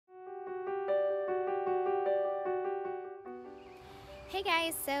Hey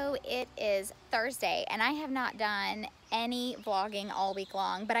guys, so it is Thursday and I have not done any vlogging all week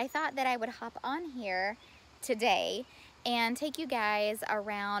long, but I thought that I would hop on here today and take you guys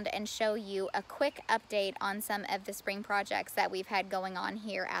around and show you a quick update on some of the spring projects that we've had going on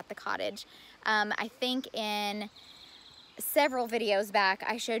here at the cottage. I think in several videos back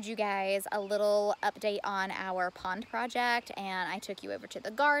I showed you guys a little update on our pond project, and I took you over to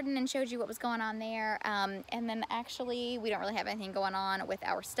the garden and showed you what was going on there, and then actually we don't really have anything going on with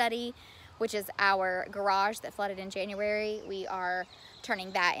our study, which is our garage that flooded in January. We are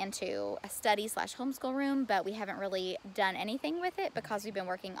turning that into a study slash homeschool room, but we haven't really done anything with it because we've been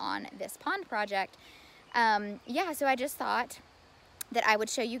working on this pond project. Yeah, so I just thought that I would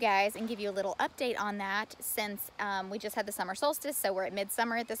show you guys and give you a little update on that, since we just had the summer solstice, so we're at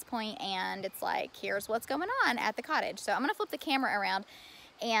midsummer at this point, and it's like, here's what's going on at the cottage. So I'm gonna flip the camera around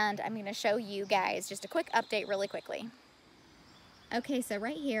and I'm gonna show you guys just a quick update really quickly. Okay, so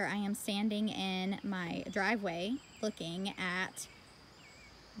right here I am standing in my driveway looking at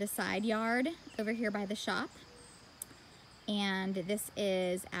the side yard over here by the shop, and this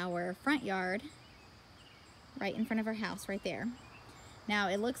is our front yard right in front of our house right there. Now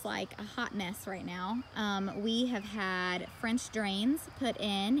it looks like a hot mess right now. We have had French drains put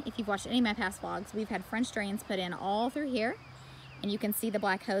in. If you've watched any of my past vlogs, we've had French drains put in all through here, and you can see the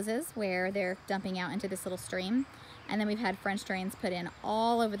black hoses where they're dumping out into this little stream. And then we've had French drains put in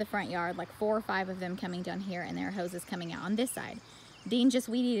all over the front yard, like 4 or 5 of them coming down here, and there are hoses coming out on this side. Dean just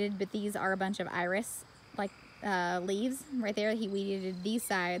weed eated, but these are a bunch of iris leaves right there. He weed eated these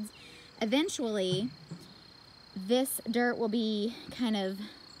sides. Eventually, this dirt will be kind of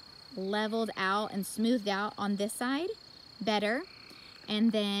leveled out and smoothed out on this side better.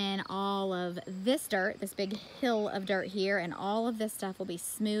 And then all of this dirt, this big hill of dirt here, and all of this stuff will be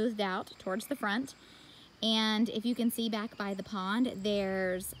smoothed out towards the front. And if you can see back by the pond,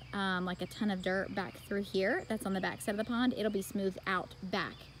 there's like a ton of dirt back through here. That's on the back side of the pond. It'll be smoothed out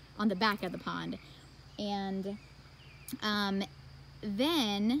back on the back of the pond. And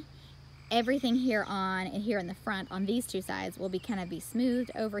then everything here in the front on these two sides will be kind of be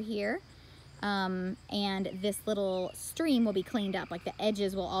smoothed over here. And this little stream will be cleaned up. Like the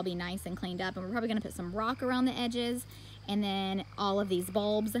edges will all be nice and cleaned up, and we're probably gonna put some rock around the edges, and then all of these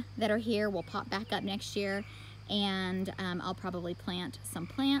bulbs that are here will pop back up next year. And I'll probably plant some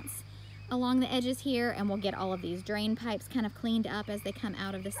plants along the edges here, and we'll get all of these drain pipes kind of cleaned up as they come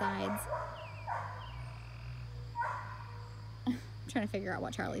out of the sides. I'm trying to figure out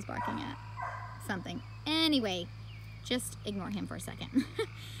what Charlie's barking at. Something. Anyway, just ignore him for a second.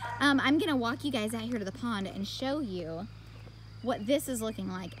 I'm gonna walk you guys out here to the pond and show you what this is looking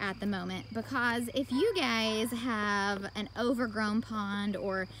like at the moment, because if you guys have an overgrown pond,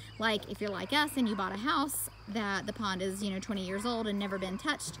 or like if you're like us and you bought a house that the pond is 20 years old and never been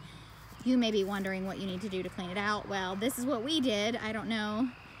touched, you may be wondering what you need to do to clean it out. Well, this is what we did. I don't know,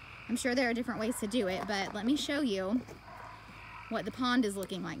 I'm sure there are different ways to do it, but let me show you what the pond is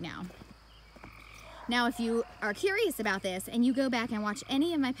looking like now. Now, if you are curious about this and you go back and watch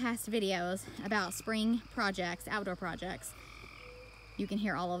any of my past videos about spring projects, outdoor projects, you can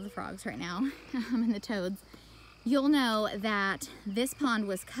hear all of the frogs right now and the toads. You'll know that this pond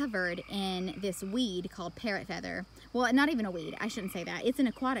was covered in this weed called parrot feather. Well, not even a weed, I shouldn't say that. It's an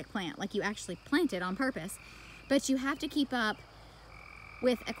aquatic plant, like you actually plant it on purpose. But you have to keep up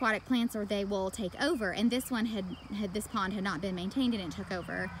with aquatic plants or they will take over. And this one this pond had not been maintained and it took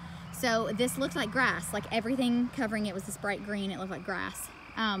over. So this looked like grass, like everything covering it was this bright green. It looked like grass.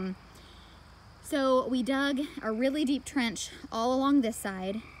 So we dug a really deep trench all along this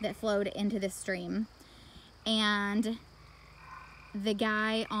side that flowed into this stream. And the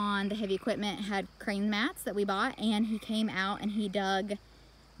guy on the heavy equipment had crane mats that we bought, and he came out and he dug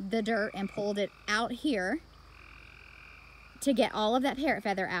the dirt and pulled it out here to get all of that parrot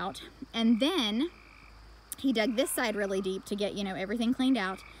feather out. And then he dug this side really deep to get, everything cleaned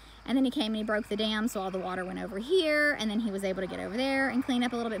out. And then he came and he broke the dam, so all the water went over here, and then he was able to get over there and clean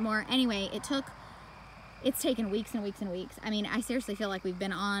up a little bit more. Anyway, it's taken weeks and weeks and weeks. I mean, I seriously feel like we've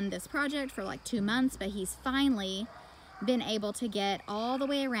been on this project for like 2 months, but he's finally been able to get all the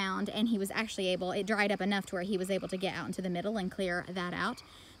way around, and he was actually able, it dried up enough to where he was able to get out into the middle and clear that out.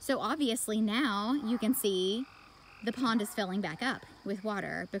 So obviously now you can see the pond is filling back up with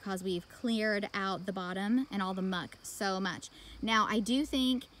water because we've cleared out the bottom and all the muck so much. Now I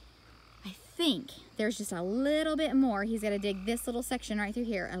think there's just a little bit more. He's got to dig this little section right through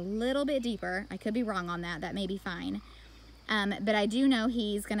here a little bit deeper. I could be wrong on that. That may be fine. But I do know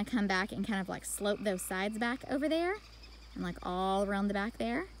he's going to come back and kind of like slope those sides back over there and like all around the back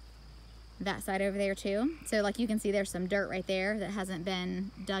there. that side over there too. So like you can see there's some dirt right there that hasn't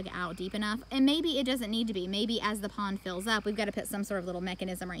been dug out deep enough, and maybe it doesn't need to be. Maybe as the pond fills up, we've got to put some sort of little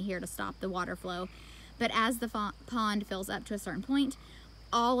mechanism right here to stop the water flow. But as the pond fills up to a certain point,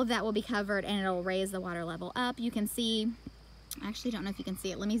 all of that will be covered and it'll raise the water level up. You can see, I actually don't know if you can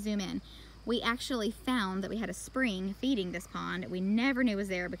see it. Let me zoom in. We actually found that we had a spring feeding this pond. We never knew it was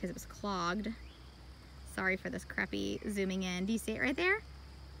there because it was clogged. Sorry for this crappy zooming in. Do you see it right there?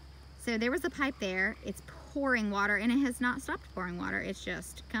 So there was a pipe there. It's pouring water, and it has not stopped pouring water. It's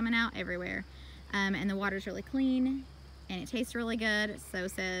just coming out everywhere. And the water's really clean and it tastes really good. So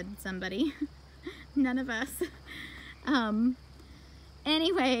said somebody. None of us.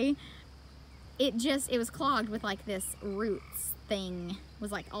 Anyway, it was clogged with like this roots thing,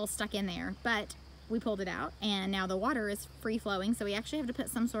 was like all stuck in there, but we pulled it out and now the water is free flowing. So we actually have to put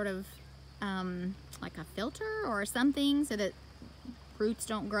some sort of like a filter or something so that roots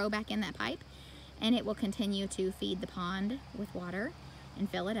don't grow back in that pipe, and it will continue to feed the pond with water and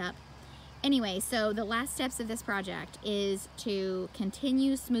fill it up. Anyway, so the last steps of this project is to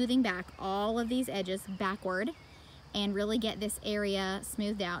continue smoothing back all of these edges backward and really get this area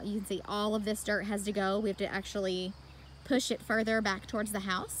smoothed out. You can see all of this dirt has to go. We have to actually push it further back towards the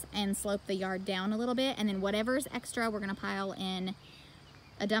house and slope the yard down a little bit, and then whatever's extra we're gonna pile in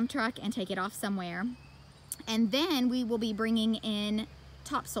a dump truck and take it off somewhere. And then we will be bringing in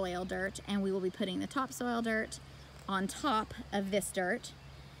topsoil dirt, and we will be putting the topsoil dirt on top of this dirt.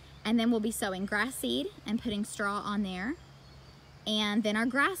 And then we'll be sowing grass seed and putting straw on there. And then our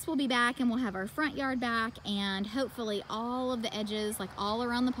grass will be back, and we'll have our front yard back, and hopefully all of the edges, like all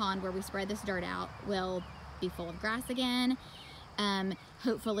around the pond where we spread this dirt out, will be full of grass again.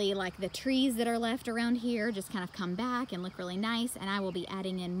 Hopefully like the trees that are left around here just kind of come back and look really nice, and I will be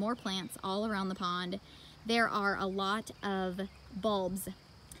adding in more plants all around the pond. There are a lot of bulbs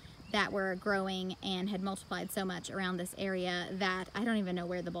that were growing and had multiplied so much around this area that I don't even know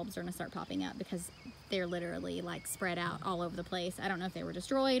where the bulbs are gonna start popping up, because they're literally like spread out all over the place. I don't know if they were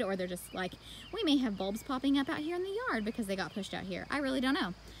destroyed or they're just like, we may have bulbs popping up out here in the yard because they got pushed out here. I really don't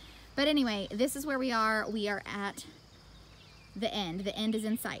know. But anyway, this is where we are. We are at the end. The end is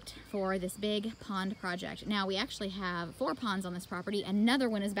in sight for this big pond project. Now we actually have 4 ponds on this property. Another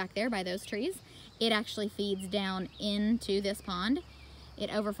one is back there by those trees. It actually feeds down into this pond.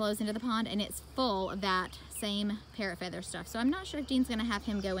 It overflows into the pond, and it's full of that same parrot feather stuff. So I'm not sure if Dean's gonna have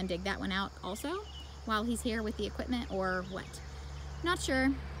him go and dig that one out also while he's here with the equipment or what. Not sure.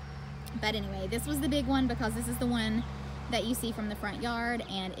 But anyway, this was the big one because this is the one that you see from the front yard,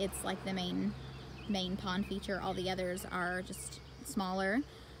 and it's like the main pond feature. All the others are just smaller.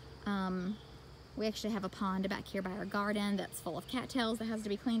 We actually have a pond back here by our garden that's full of cattails that has to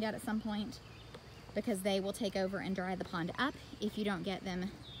be cleaned out at some point, because they will take over and dry the pond up if you don't get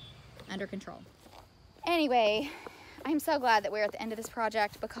them under control. Anyway, I'm so glad that we're at the end of this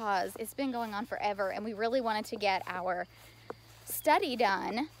project because it's been going on forever, and we really wanted to get our study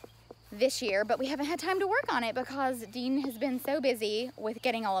done this year, but we haven't had time to work on it because Dean has been so busy with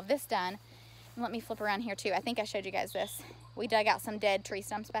getting all of this done. And let me flip around here too. I think I showed you guys this. We dug out some dead tree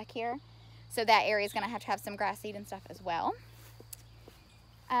stumps back here, so that area is gonna have to have some grass seed and stuff as well.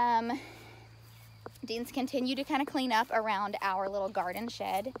 Dean's continued to kind of clean up around our little garden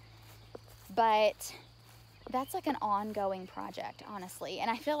shed, but that's like an ongoing project, honestly. And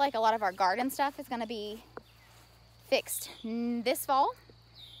I feel like a lot of our garden stuff is gonna be fixed this fall.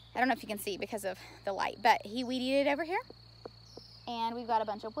 I don't know if you can see because of the light, but he weed eated over here. And we've got a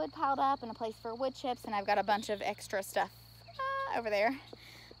bunch of wood piled up and a place for wood chips, and I've got a bunch of extra stuff over there.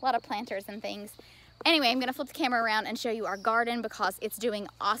 A lot of planters and things. Anyway, I'm gonna flip the camera around and show you our garden because it's doing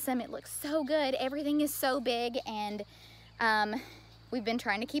awesome. It looks so good. Everything is so big, and we've been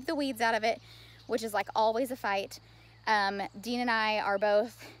trying to keep the weeds out of it, which is like always a fight. Dean and I are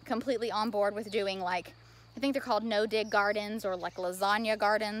both completely on board with doing, like, I think they're called no-dig gardens, or like lasagna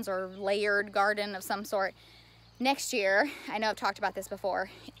gardens, or layered garden of some sort. Next year, I know I've talked about this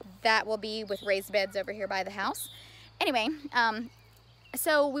before, that will be with raised beds over here by the house. Anyway,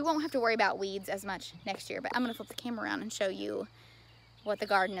 so we won't have to worry about weeds as much next year, but I'm gonna flip the camera around and show you what the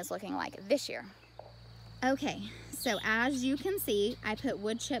garden is looking like this year. Okay, so as you can see, I put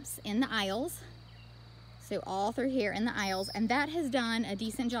wood chips in the aisles. So all through here in the aisles, and that has done a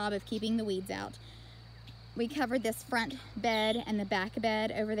decent job of keeping the weeds out. We covered this front bed and the back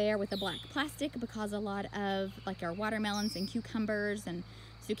bed over there with the black plastic because a lot of like our watermelons and cucumbers and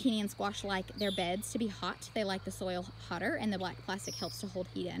zucchini and squash like their beds to be hot. They like the soil hotter, and the black plastic helps to hold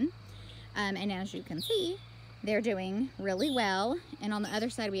heat in. And as you can see, they're doing really well. And on the other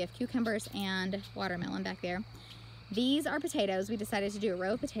side, we have cucumbers and watermelon back there. These are potatoes. We decided to do a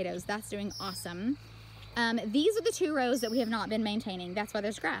row of potatoes. That's doing awesome. These are the 2 rows that we have not been maintaining. That's why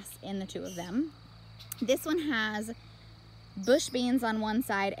there's grass in the 2 of them. This one has bush beans on one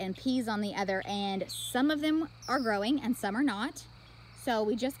side and peas on the other, and some of them are growing and some are not. So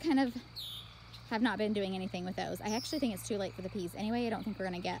we just kind of have not been doing anything with those. I actually think it's too late for the peas. Anyway, I don't think we're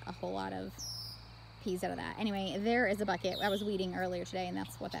gonna get a whole lot of peas out of that. Anyway, there is a bucket. I was weeding earlier today, and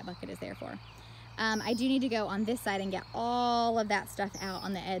that's what that bucket is there for. I do need to go on this side and get all of that stuff out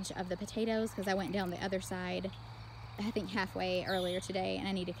on the edge of the potatoes, because I went down the other side, I think halfway earlier today, and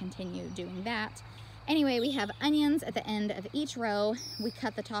I need to continue doing that. Anyway, we have onions at the end of each row. We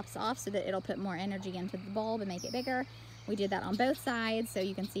cut the tops off so that it'll put more energy into the bulb and make it bigger. We did that on both sides, so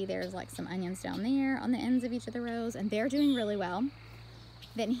you can see there's like some onions down there on the ends of each of the rows, and they're doing really well.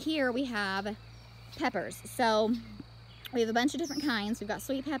 Then here we have peppers. So we have a bunch of different kinds. We've got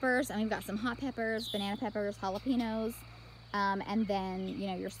sweet peppers, and we've got some hot peppers, banana peppers, jalapenos, and then, you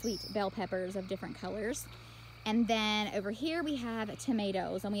know, your sweet bell peppers of different colors. And then over here we have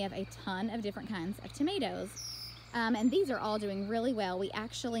tomatoes, and we have a ton of different kinds of tomatoes. And these are all doing really well. We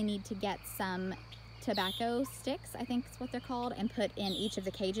actually need to get some tobacco sticks, I think is what they're called, and put in each of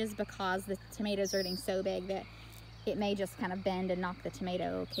the cages, because the tomatoes are getting so big that it may just kind of bend and knock the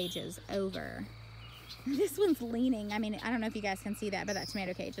tomato cages over. This one's leaning. I mean, I don't know if you guys can see that, but that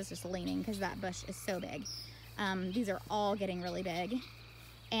tomato cage is just leaning because that bush is so big. These are all getting really big,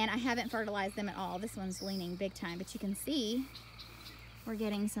 and I haven't fertilized them at all. This one's leaning big time, but you can see we're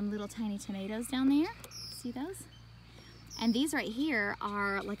getting some little tiny tomatoes down there. See those? And these right here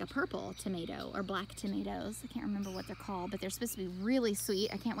are like a purple tomato or black tomatoes. I can't remember what they're called, but they're supposed to be really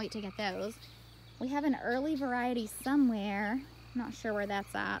sweet. I can't wait to get those. We have an early variety somewhere. I'm not sure where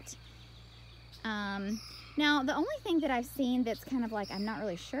that's at. Now the only thing that I've seen that's kind of like I'm not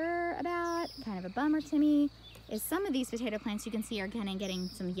really sure about, kind of a bummer to me, is some of these potato plants you can see are kind of getting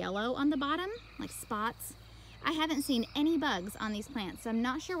some yellow on the bottom, like spots. I haven't seen any bugs on these plants, so I'm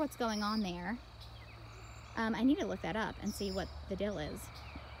not sure what's going on there. I need to look that up and see what the deal is.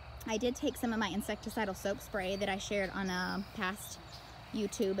 I did take some of my insecticidal soap spray that I shared on a past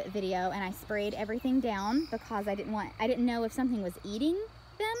YouTube video, and I sprayed everything down because I didn't know if something was eating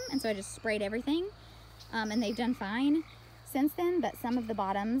them, and so I just sprayed everything, and they've done fine since then, but some of the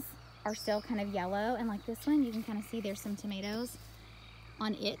bottoms are still kind of yellow, and like this one, you can kind of see there's some tomatoes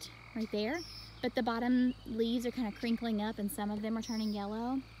on it right there, but the bottom leaves are kind of crinkling up, and some of them are turning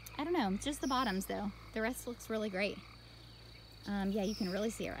yellow. I don't know, it's just the bottoms though. The rest looks really great. Yeah, you can really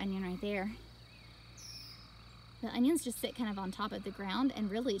see our onion right there. The onions just sit kind of on top of the ground,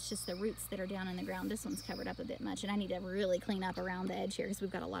 and really it's just the roots that are down in the ground. This one's covered up a bit much, and I need to really clean up around the edge here because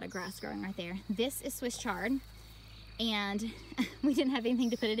we've got a lot of grass growing right there. This is Swiss chard, and we didn't have anything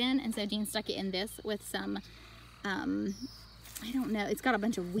to put it in, and so Dean stuck it in this with some, I don't know, it's got a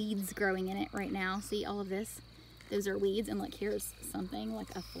bunch of weeds growing in it right now. See all of this? Those are weeds, and look, here's something like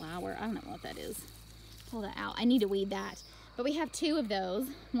a flower. I don't know what that is. Pull that out. I need to weed that. But we have 2 of those.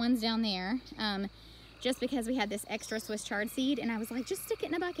 One's down there. Just because we had this extra Swiss chard seed, and I was like, just stick it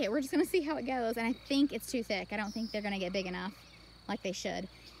in a bucket. We're just gonna see how it goes. And I think it's too thick. I don't think they're gonna get big enough like they should.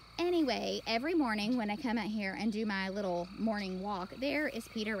 Anyway, every morning when I come out here and do my little morning walk, there is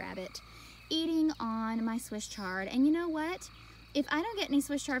Peter Rabbit eating on my Swiss chard. And you know what? If I don't get any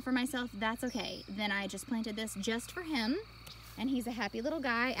Swiss chard for myself, that's okay. Then I just planted this just for him, and he's a happy little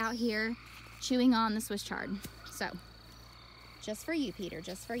guy out here chewing on the Swiss chard. So, just for you, Peter,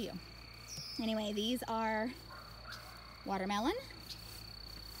 just for you. Anyway, these are watermelon,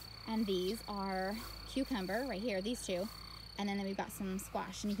 and these are cucumber right here, these 2. And then we've got some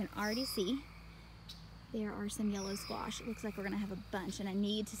squash, and you can already see there are some yellow squash. It looks like we're gonna have a bunch, and I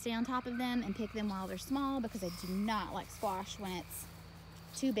need to stay on top of them and pick them while they're small, because I do not like squash when it's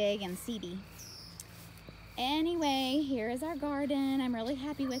too big and seedy. Anyway, here is our garden. I'm really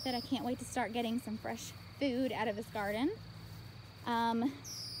happy with it. I can't wait to start getting some fresh food out of this garden.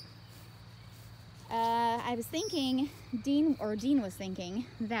 I was thinking, Dean was thinking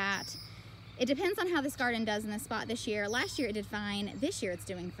that it depends on how this garden does in this spot this year. Last year it did fine. This year it's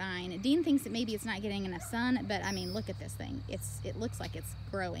doing fine. Dean thinks that maybe it's not getting enough sun, but I mean, look at this thing. It looks like it's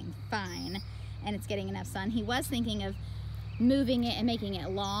growing fine, and it's getting enough sun. He was thinking of moving it and making it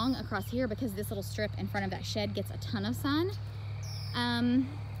long across here, because this little strip in front of that shed gets a ton of sun.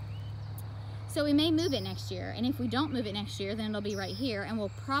 So we may move it next year, and if we don't move it next year, then it'll be right here, and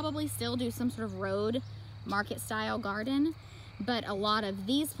we'll probably still do some sort of road market style garden, but a lot of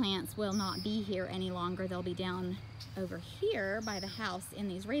these plants will not be here any longer. They'll be down over here by the house in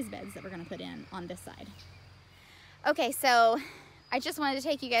these raised beds that we're gonna put in on this side. Okay, so I just wanted to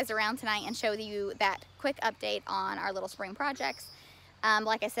take you guys around tonight and show you that quick update on our little spring projects.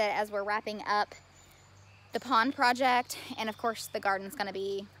 Like I said, as we're wrapping up the pond project, and of course the garden's gonna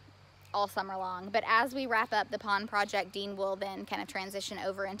be all summer long, but as we wrap up the pond project, Dean will then kind of transition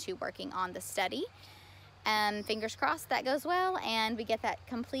over into working on the study. Fingers crossed that goes well and we get that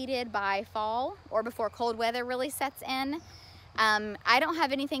completed by fall or before cold weather really sets in. I don't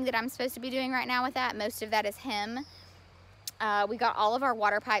have anything that I'm supposed to be doing right now with that. Most of that is him. We got all of our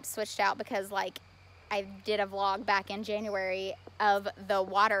water pipes switched out because, like, I did a vlog back in January of the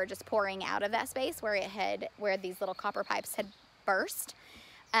water just pouring out of that space where these little copper pipes had burst.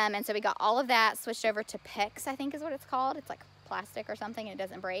 And so we got all of that switched over to PIX, I think is what it's called. It's like plastic or something and it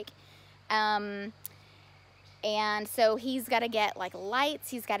doesn't break. And so he's got to get like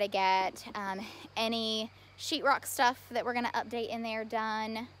lights, he's got to get any sheetrock stuff that we're going to update in there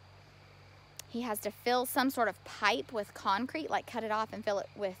done. He has to fill some sort of pipe with concrete, like cut it off and fill it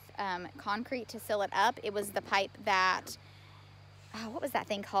with concrete to seal it up. It was the pipe that, what was that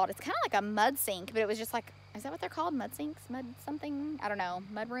thing called? It's kind of like a mud sink, but it was just like, is that what they're called? Mud sinks? Mud something? I don't know.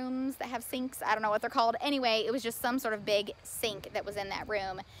 Mud rooms that have sinks? I don't know what they're called. Anyway, it was just some sort of big sink that was in that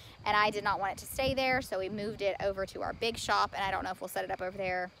room, and I did not want it to stay there, so we moved it over to our big shop, and I don't know if we'll set it up over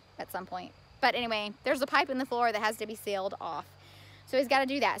there at some point. But anyway, there's a pipe in the floor that has to be sealed off. So he's got to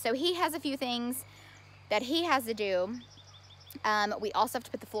do that. So he has a few things that he has to do. We also have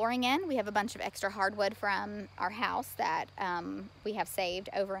to put the flooring in. We have a bunch of extra hardwood from our house that we have saved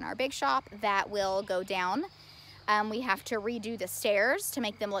over in our big shop that will go down. We have to redo the stairs to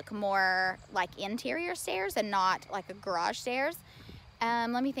make them look more like interior stairs and not like a garage stairs.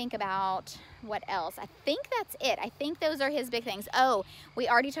 Let me think about what else. I think that's it. I think those are his big things. Oh, we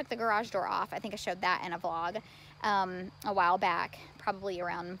already took the garage door off. I think I showed that in a vlog a while back, probably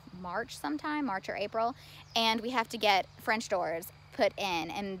around March sometime, March or April. And we have to get French doors put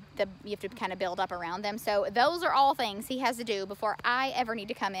in, and you have to kind of build up around them. So those are all things he has to do before I ever need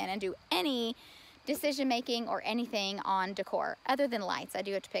to come in and do any decision making or anything on decor other than lights. I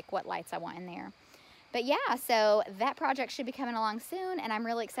do have to pick what lights I want in there. But yeah, so that project should be coming along soon, and I'm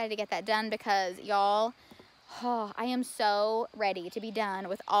really excited to get that done because y'all, I am so ready to be done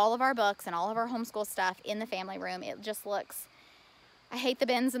with all of our books and all of our homeschool stuff in the family room. It just looks, I hate the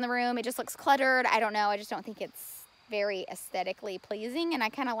bins in the room. It just looks cluttered. I don't know. I just don't think it's very aesthetically pleasing, and I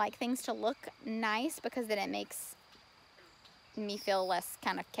kind of like things to look nice because then it makes me feel less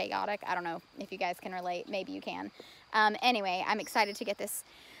kind of chaotic. I don't know if you guys can relate. Maybe you can. Anyway, I'm excited to get this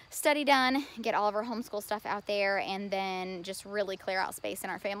study done, get all of our homeschool stuff out there, and then just really clear out space in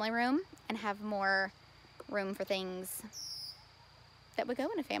our family room and have more room for things that would go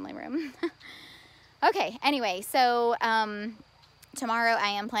in a family room. Okay, anyway, so tomorrow I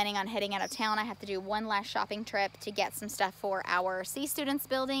am planning on heading out of town. I have to do one last shopping trip to get some stuff for our C Students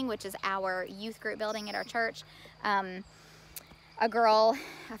building, which is our youth group building at our church. A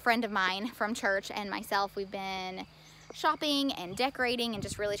friend of mine from church and myself, we've been shopping and decorating and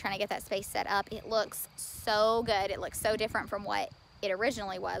just really trying to get that space set up. It looks so good. It looks so different from what it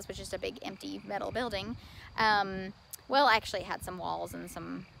originally was, which is just a big empty metal building. Well, actually it had some walls and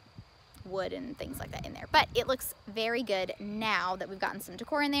some wood and things like that in there, but it looks very good now that we've gotten some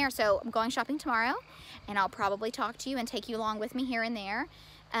decor in there. So I'm going shopping tomorrow, and I'll probably talk to you and take you along with me here and there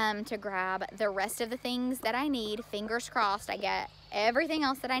to grab the rest of the things that I need. Fingers crossed I get everything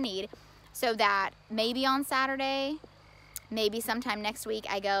else that I need, so that maybe on Saturday, maybe sometime next week,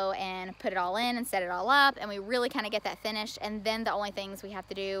 I go and put it all in and set it all up, and we really kind of get that finished. And then the only things we have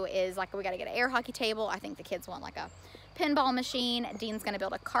to do is, like, we got to get an air hockey table. I think the kids want like a pinball machine. Dean's going to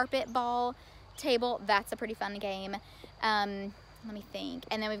build a carpet ball table. That's a pretty fun game. Let me think.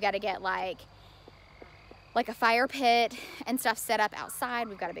 And then we've got to get like a fire pit and stuff set up outside.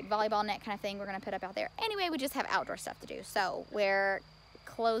 We've got a big volleyball net kind of thing we're going to put up out there. Anyway, we just have outdoor stuff to do. So we're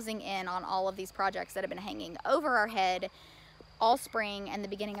closing in on all of these projects that have been hanging over our head all spring and the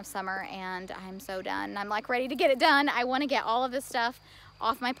beginning of summer, and I'm so done. I'm like ready to get it done. I want to get all of this stuff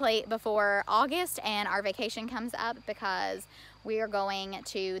off my plate before August and our vacation comes up, because we are going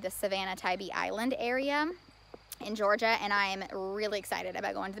to the Savannah-Tybee Island area in Georgia, and I'm really excited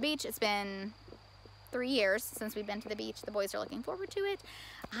about going to the beach. It's been 3 years since we've been to the beach. The boys are looking forward to it.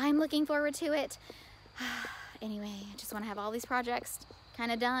 I'm looking forward to it. Anyway, I just want to have all these projects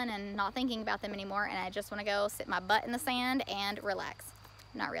kind of done and not thinking about them anymore, and I just want to go sit my butt in the sand and relax.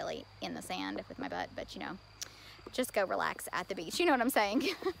 Not really in the sand with my butt, but you know, just go relax at the beach. You know what I'm saying?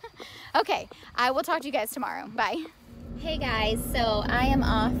 Okay, I will talk to you guys tomorrow. Bye. Hey guys, so I am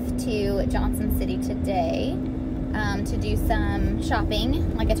off to Johnson City today to do some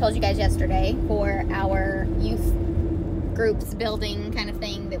shopping, like I told you guys yesterday, for our youth groups building kind of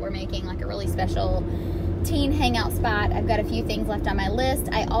thing that we're making, like a really special teen hangout spot. I've got a few things left on my list.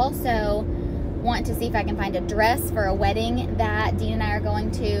 I also want to see if I can find a dress for a wedding that Dean and I are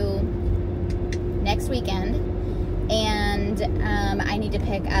going to next weekend. And I need to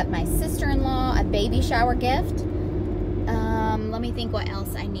pick up my sister-in-law a baby shower gift. Let me think what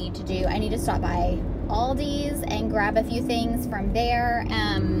else I need to do. I need to stop by Aldi's and grab a few things from there.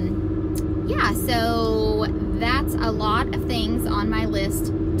 Yeah, so that's a lot of things on my list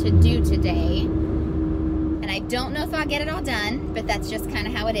to do today. And I don't know if I'll get it all done, but that's just kind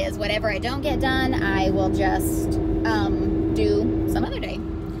of how it is. Whatever I don't get done, I will just do some other day.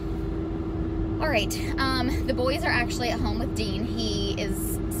 All right, the boys are actually at home with Dean. He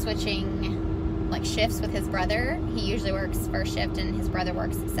is switching like shifts with his brother. He usually works first shift and his brother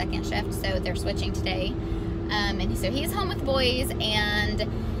works second shift, so they're switching today. And so he's home with the boys, and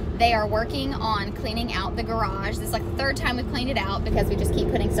they are working on cleaning out the garage. This is like the third time we've cleaned it out because we just keep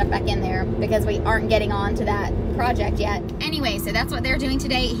putting stuff back in there because we aren't getting on to that project yet. Anyway, so that's what they're doing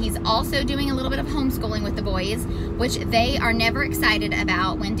today. He's also doing a little bit of homeschooling with the boys, which they are never excited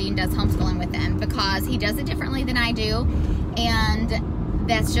about when Dean does homeschooling with them because he does it differently than I do, and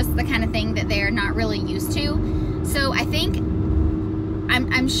that's just the kind of thing that they're not really used to. So I think,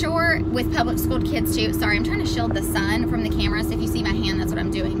 I'm sure with public school kids too, sorry, I'm trying to shield the sun from the camera, so if you see my hand, that's what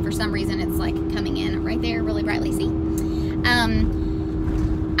I'm doing. For some reason, it's like coming in right there really brightly, see?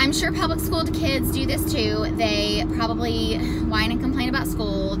 I'm sure public school kids do this too. They probably whine and complain about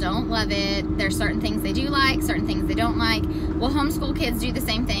school, don't love it. There's certain things they do like, certain things they don't like. Well, homeschool kids do the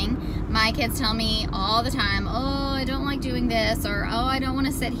same thing. My kids tell me all the time, oh, I don't like doing this, or oh, I don't want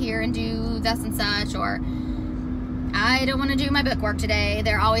to sit here and do thus and such, or I don't want to do my book work today.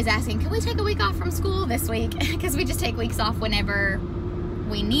 They're always asking, can we take a week off from school this week? Because we just take weeks off whenever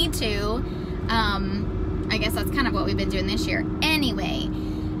we need to. I guess that's kind of what we've been doing this year. Anyway,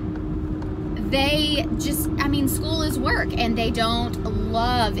 they just, I mean, school is work and they don't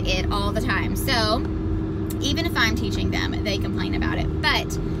love it all the time. So even if I'm teaching them, they complain about it.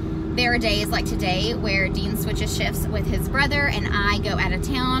 But there are days like today where Dean switches shifts with his brother and I go out of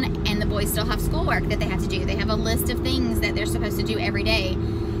town and the boys still have schoolwork that they have to do. They have a list of things that they're supposed to do every day.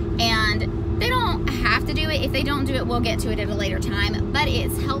 And they don't have to do it. If they don't do it, we'll get to it at a later time. But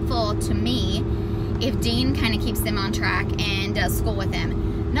it's helpful to me if Dean kind of keeps them on track and does school with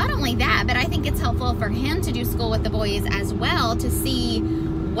them. Not only that, but I think it's helpful for him to do school with the boys as well, to see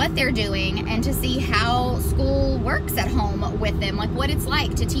what they're doing and to see how school works at home with them, like what it's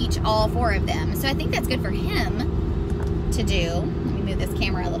like to teach all four of them. So I think that's good for him to do. Let me move this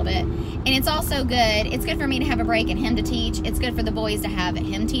camera a little bit. And it's also good, it's good for me to have a break and him to teach. It's good for the boys to have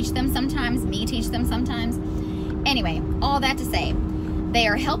him teach them sometimes, me teach them sometimes. Anyway, all that to say, they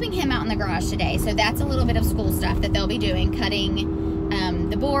are helping him out in the garage today. So that's a little bit of school stuff that they'll be doing, cutting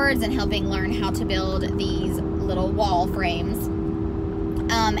the boards and helping learn how to build these little wall frames.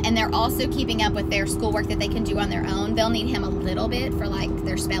 And they're also keeping up with their schoolwork that they can do on their own. They'll need him a little bit for like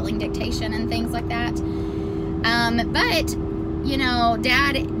their spelling dictation and things like that. But, you know,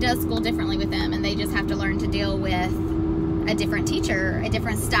 Dad does school differently with them, and they just have to learn to deal with a different teacher, a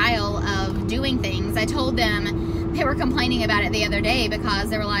different style of doing things. I told them, they were complaining about it the other day because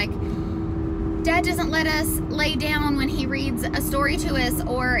they were like, Dad doesn't let us lay down when he reads a story to us,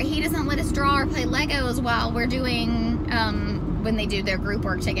 or he doesn't let us draw or play Legos while we're doing, when they do their group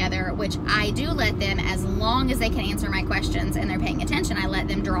work together, which I do let them, as long as they can answer my questions and they're paying attention. I let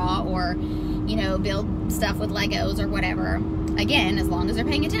them draw or, you know, build stuff with Legos or whatever. Again, as long as they're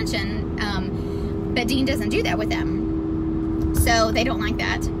paying attention. But Dean doesn't do that with them. So they don't like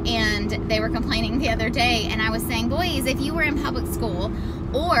that. And they were complaining the other day, and I was saying, boys, if you were in public school,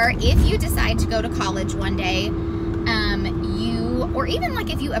 or if you decide to go to college one day, or even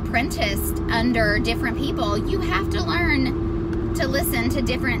like if you apprenticed under different people, you have to learn to listen to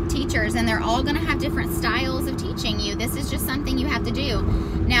different teachers, and they're all going to have different styles of teaching you. This is just something you have to do.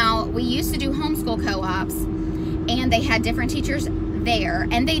 Now, we used to do homeschool co-ops, and they had different teachers there,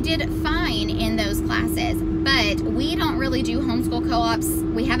 and they did fine in those classes, but we don't really do homeschool co-ops.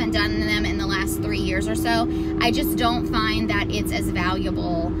 We haven't done them in the last 3 years or so. I just don't find that it's as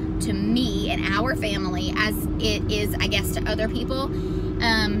valuable to me and our family as it is, I guess, to other people.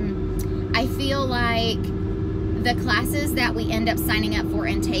 I feel like the classes that we end up signing up for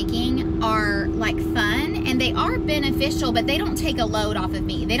and taking are like fun, and they are beneficial, but they don't take a load off of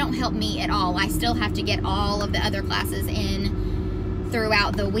me. They don't help me at all. I still have to get all of the other classes in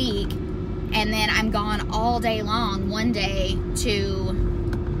throughout the week, and then I'm gone all day long one day to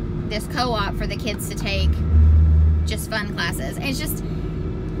this co-op for the kids to take just fun classes. And it's just,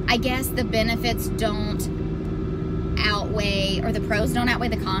 I guess the benefits don't outweigh, or the pros don't outweigh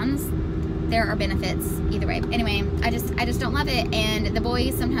the cons. There are benefits either way. Anyway, I just don't love it. And the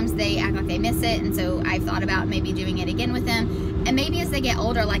boys, sometimes they act like they miss it. And so I've thought about maybe doing it again with them. And maybe as they get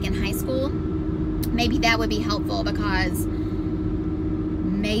older, like in high school, maybe that would be helpful, because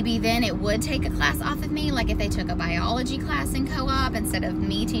maybe then it would take a class off of me. Like if they took a biology class in co-op instead of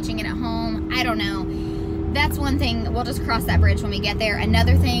me teaching it at home. I don't know. That's one thing. We'll just cross that bridge when we get there.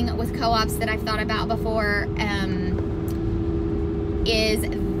 Another thing with co-ops that I've thought about before is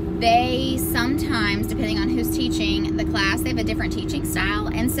they sometimes, depending on who's teaching the class, they have a different teaching style.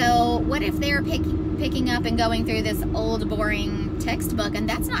 And so what if they're picking up and going through this old, boring textbook? And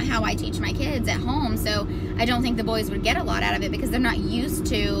that's not how I teach my kids at home. So I don't think the boys would get a lot out of it, because they're not used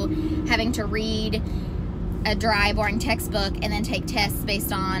to having to read a dry, boring textbook and then take tests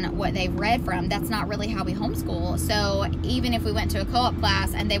based on what they've read from. That's not really how we homeschool. So even if we went to a co-op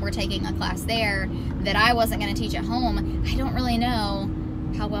class and they were taking a class there that I wasn't going to teach at home, I don't really know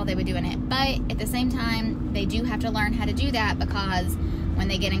how well they would do in it. But at the same time, they do have to learn how to do that, because when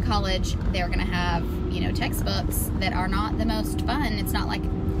they get in college, they're going to have, you know, textbooks that are not the most fun. It's not like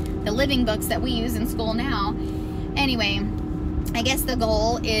the living books that we use in school now. Anyway, I guess the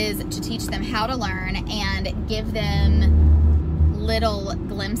goal is to teach them how to learn and give them little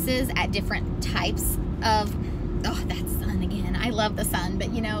glimpses at different types of, oh, that's sun again. I love the sun,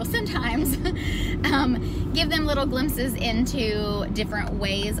 but you know, sometimes give them little glimpses into different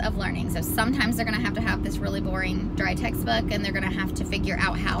ways of learning. So sometimes they're going to have this really boring, dry textbook, and they're going to have to figure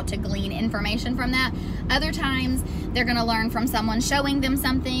out how to glean information from that. Other times they're going to learn from someone showing them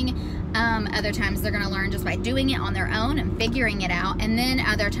something. Other times they're going to learn just by doing it on their own and figuring it out. And then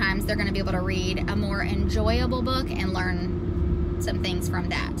other times they're going to be able to read a more enjoyable book and learn some things from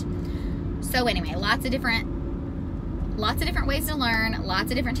that. So anyway, lots of different ways to learn, lots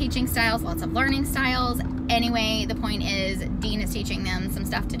of different teaching styles, lots of learning styles. Anyway, the point is Dean is teaching them some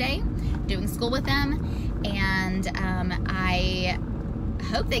stuff today, doing school with them, and I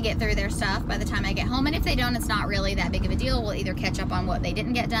hope they get through their stuff by the time I get home. And if they don't, it's not really that big of a deal. We'll either catch up on what they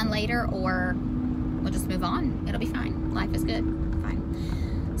didn't get done later, or we'll just move on. It'll be fine. Life is good.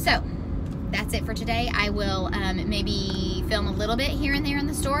 Fine. So that's it for today. I will maybe film a little bit here and there in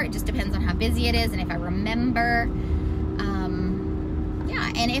the store. It just depends on how busy it is and if I remember. Yeah,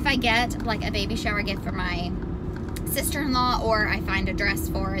 and if I get like a baby shower gift for my sister-in-law, or I find a dress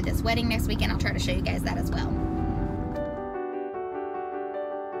for this wedding next weekend, I'll try to show you guys that as well.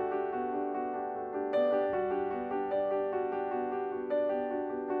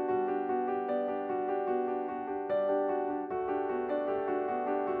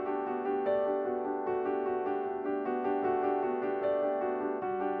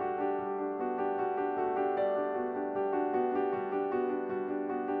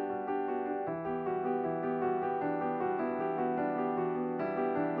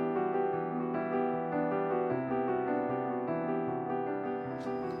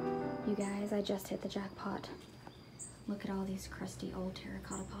 You guys, I just hit the jackpot. Look at all these crusty old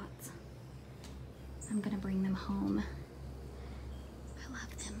terracotta pots. I'm gonna bring them home. I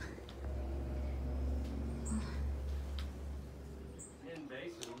love them.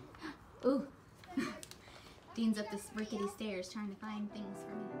 Ooh. Dean's up this rickety stairs trying to find things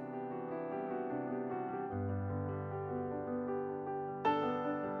for me.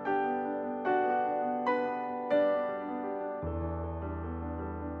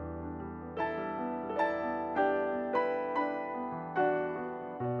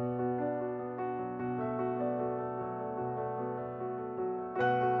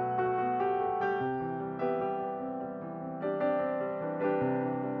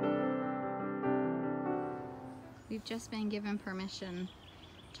 We've just been given permission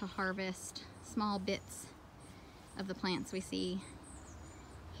to harvest small bits of the plants we see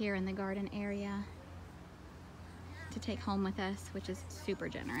here in the garden area to take home with us, which is super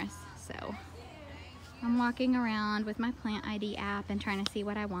generous. So I'm walking around with my Plant ID app and trying to see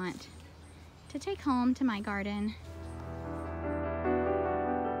what I want to take home to my garden.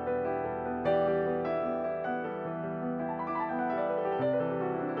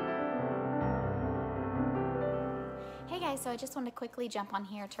 So I just wanted to quickly jump on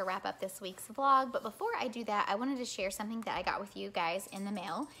here to wrap up this week's vlog, but before I do that, I wanted to share something that I got with you guys in the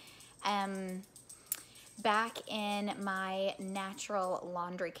mail. Back in my natural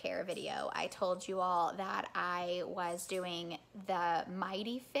laundry care video, I told you all that I was doing the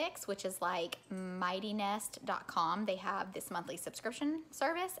Mighty Fix, which is like mightynest.com. They have this monthly subscription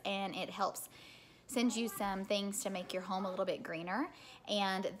service, and it helps send you some things to make your home a little bit greener.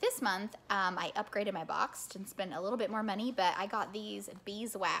 And this month, I upgraded my box and spent a little bit more money, but I got these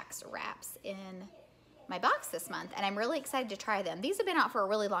beeswax wraps in my box this month, and I'm really excited to try them. These have been out for a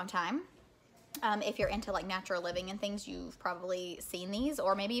really long time. If you're into like natural living and things, you've probably seen these,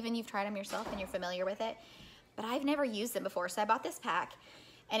 or maybe even you've tried them yourself and you're familiar with it, but I've never used them before. So I bought this pack,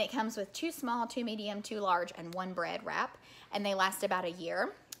 and it comes with 2 small, 2 medium, 2 large, and 1 bread wrap, and they last about a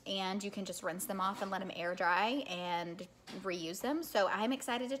year, and you can just rinse them off and let them air dry and reuse them. So I'm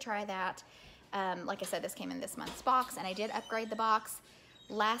excited to try that. Like I said, this came in this month's box, and I did upgrade the box.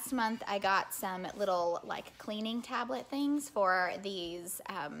 Last month I got some little like cleaning tablet things for these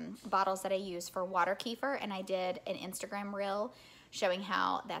bottles that I use for water kefir, and I did an Instagram reel showing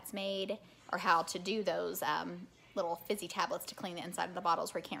how that's made, or how to do those little fizzy tablets to clean the inside of the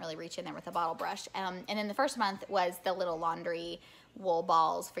bottles where you can't really reach in there with a bottle brush. And then the first month was the little laundry wool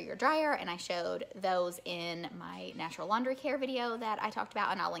balls for your dryer, and I showed those in my natural laundry care video that I talked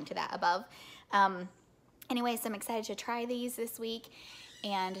about, and I'll link to that above. Anyway, so I'm excited to try these this week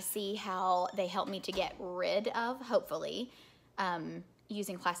and see how they help me to get rid of, hopefully,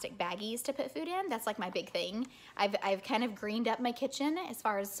 using plastic baggies to put food in. That's like my big thing. I've kind of greened up my kitchen as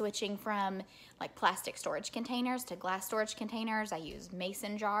far as switching from like plastic storage containers to glass storage containers. I use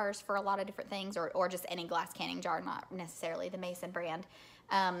mason jars for a lot of different things, or just any glass canning jar, not necessarily the Mason brand.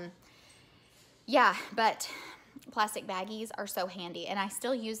 Yeah, but plastic baggies are so handy, and I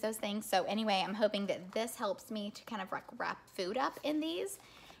still use those things. So anyway, I'm hoping that this helps me to kind of like wrap food up in these.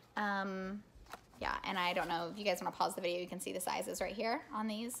 Yeah, and I don't know if you guys want to pause the video, you can see the sizes right here on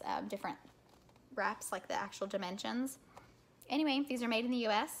these different wraps, like the actual dimensions. Anyway, these are made in the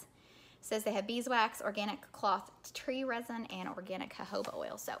US. It says they have beeswax, organic cloth tree resin, and organic jojoba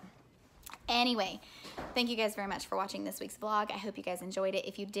oil. So anyway, thank you guys very much for watching this week's vlog. I hope you guys enjoyed it.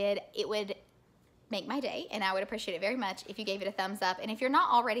 If you did, it would make my day, and I would appreciate it very much if you gave it a thumbs up. And if you're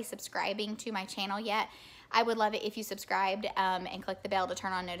not already subscribing to my channel yet, I would love it if you subscribed and click the bell to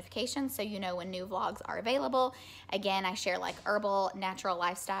turn on notifications so you know when new vlogs are available. Again, I share like herbal, natural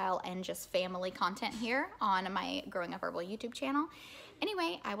lifestyle, and just family content here on my Growing Up Herbal YouTube channel.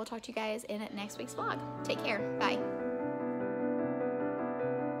 Anyway, I will talk to you guys in next week's vlog. Take care. Bye.